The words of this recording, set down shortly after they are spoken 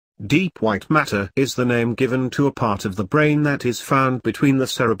Deep white matter is the name given to a part of the brain that is found between the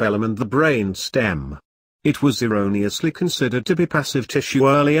cerebellum and the brain stem. It was erroneously considered to be passive tissue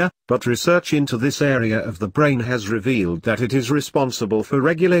earlier, but research into this area of the brain has revealed that it is responsible for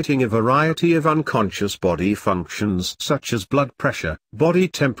regulating a variety of unconscious body functions such as blood pressure, body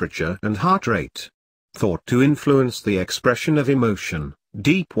temperature and heart rate. Thought to influence the expression of emotion,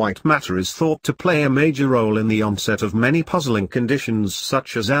 deep white matter is thought to play a major role in the onset of many puzzling conditions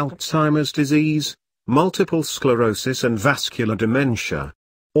such as Alzheimer's disease, multiple sclerosis and vascular dementia.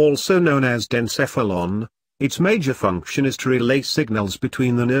 Also known as dencephalon, its major function is to relay signals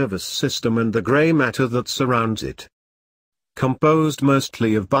between the nervous system and the gray matter that surrounds it. Composed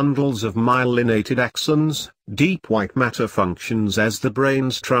mostly of bundles of myelinated axons, deep white matter functions as the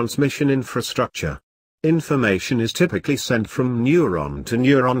brain's transmission infrastructure. Information is typically sent from neuron to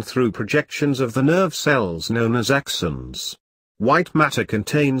neuron through projections of the nerve cells known as axons. White matter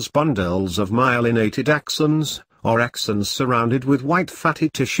contains bundles of myelinated axons, or axons surrounded with white fatty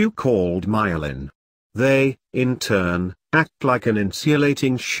tissue called myelin. They, in turn, act like an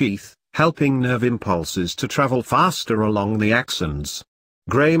insulating sheath, helping nerve impulses to travel faster along the axons.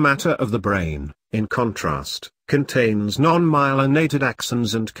 Gray matter of the brain, in contrast, contains non-myelinated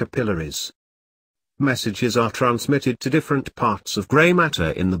axons and capillaries. Messages are transmitted to different parts of gray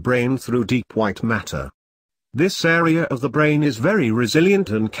matter in the brain through deep white matter. This area of the brain is very resilient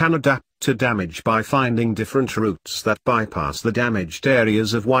and can adapt to damage by finding different routes that bypass the damaged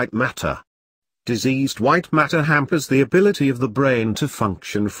areas of white matter. Diseased white matter hampers the ability of the brain to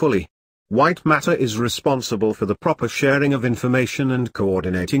function fully. White matter is responsible for the proper sharing of information and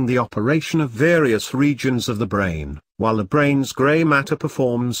coordinating the operation of various regions of the brain, while the brain's gray matter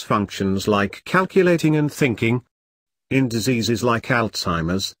performs functions like calculating and thinking. In diseases like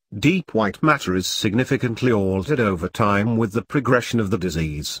Alzheimer's, deep white matter is significantly altered over time with the progression of the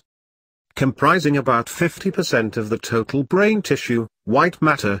disease. Comprising about 50% of the total brain tissue, white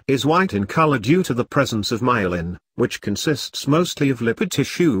matter is white in color due to the presence of myelin, which consists mostly of lipid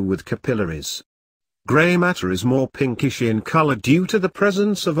tissue with capillaries. Gray matter is more pinkish in color due to the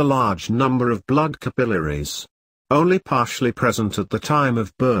presence of a large number of blood capillaries. Only partially present at the time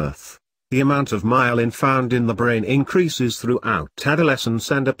of birth. The amount of myelin found in the brain increases throughout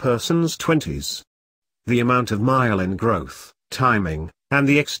adolescence and a person's 20s. The amount of myelin growth, timing, and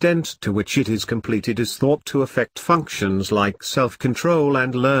the extent to which it is completed is thought to affect functions like self-control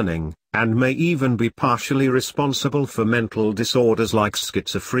and learning, and may even be partially responsible for mental disorders like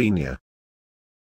schizophrenia.